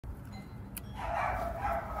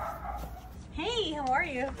Hey, how are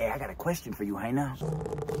you? Hey, I got a question for you, Heina.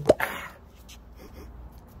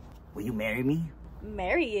 Will you marry me?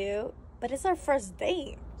 Marry you? But it's our first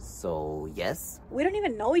date. So, yes? We don't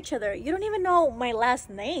even know each other. You don't even know my last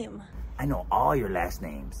name. I know all your last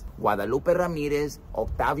names. Guadalupe Ramirez,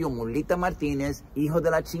 Octavio Mulita Martinez, Hijo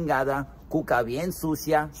de la Chingada, Cuca Bien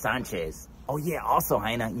Sucia, Sanchez. Oh yeah, also,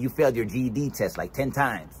 Heina, you failed your GED test like 10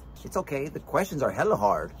 times. It's okay, the questions are hella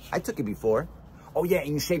hard. I took it before. Oh yeah, and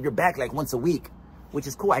you shave your back like once a week, which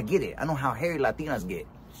is cool, I get it. I know how hairy Latinas get.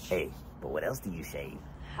 Hey, but what else do you shave?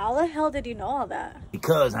 How the hell did you know all that?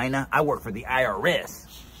 Because, Heina, I work for the IRS.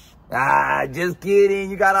 Ah, just kidding.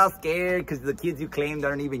 You got all scared because the kids you claimed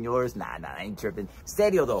aren't even yours. Nah, I ain't tripping.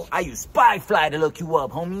 Serio, though, I use SpyFly to look you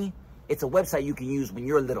up, homie. It's a website you can use when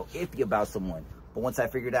you're a little iffy about someone. But once I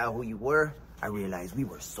figured out who you were, I realized we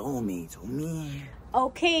were soulmates, homie.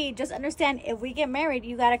 Okay, just understand, if we get married,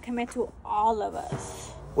 you gotta commit to all of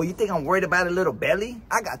us. Well, you think I'm worried about a little belly?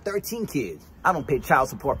 I got 13 kids. I don't pay child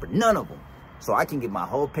support for none of them. So I can give my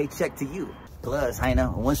whole paycheck to you. Plus,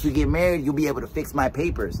 Heina, once we get married, you'll be able to fix my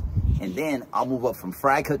papers. And then I'll move up from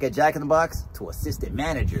fry cook at Jack in the Box to assistant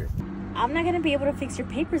manager. I'm not gonna be able to fix your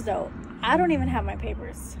papers though. I don't even have my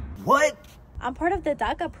papers. What? I'm part of the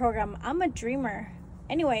DACA program. I'm a dreamer.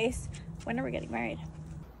 Anyways, when are we getting married?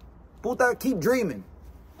 Puta, keep dreaming.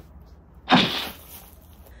 It's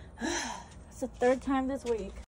the third time this week.